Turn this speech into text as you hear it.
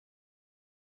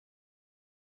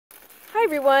Hi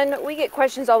everyone, we get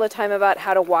questions all the time about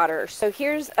how to water. So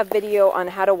here's a video on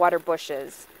how to water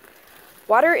bushes.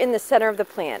 Water in the center of the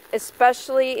plant,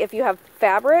 especially if you have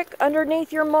fabric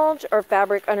underneath your mulch or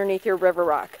fabric underneath your river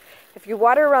rock. If you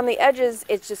water around the edges,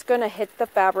 it's just going to hit the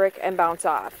fabric and bounce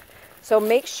off. So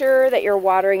make sure that you're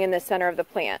watering in the center of the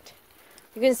plant.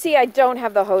 You can see I don't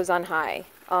have the hose on high.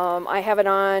 I have it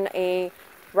on a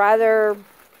rather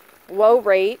low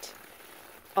rate.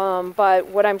 But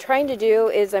what I'm trying to do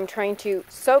is I'm trying to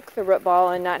soak the root ball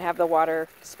and not have the water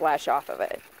splash off of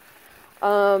it.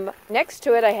 Next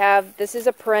to it I have, this is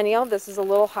a perennial, this is a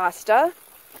little hosta.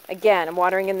 Again, I'm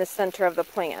watering in the center of the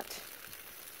plant.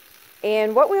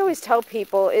 And what we always tell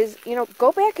people is,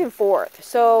 go back and forth.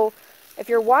 So if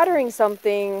you're watering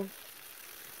something,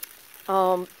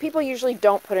 people usually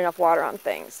don't put enough water on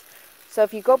things. So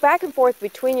if you go back and forth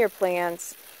between your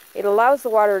plants, it allows the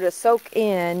water to soak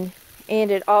in. And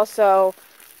it also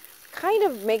kind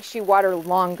of makes you water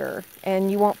longer, and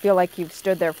you won't feel like you've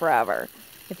stood there forever.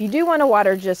 If you do want to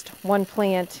water just one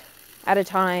plant at a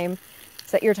time,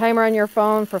 set your timer on your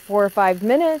phone for 4 or 5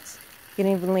 minutes. You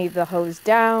can even leave the hose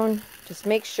down. Just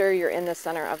make sure you're in the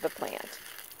center of the plant.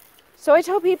 So I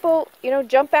tell people,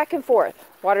 jump back and forth.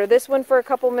 Water this one for a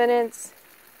couple minutes,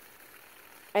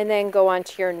 and then go on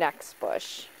to your next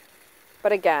bush.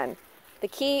 But again, the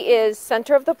key is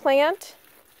center of the plant.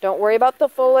 Don't worry about the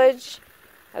foliage.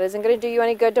 That isn't going to do you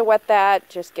any good to wet that.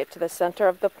 Just get to the center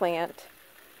of the plant.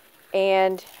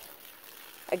 And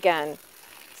again,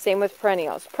 same with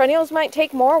perennials. Perennials might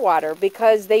take more water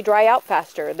because they dry out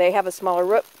faster. They have a smaller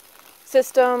root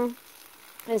system.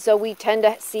 And so we tend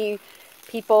to see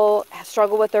people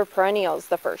struggle with their perennials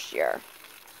the first year.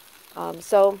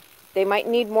 So they might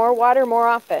need more water more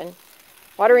often.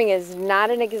 Watering is not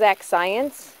an exact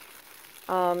science.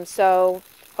 So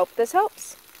hope this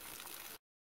helps.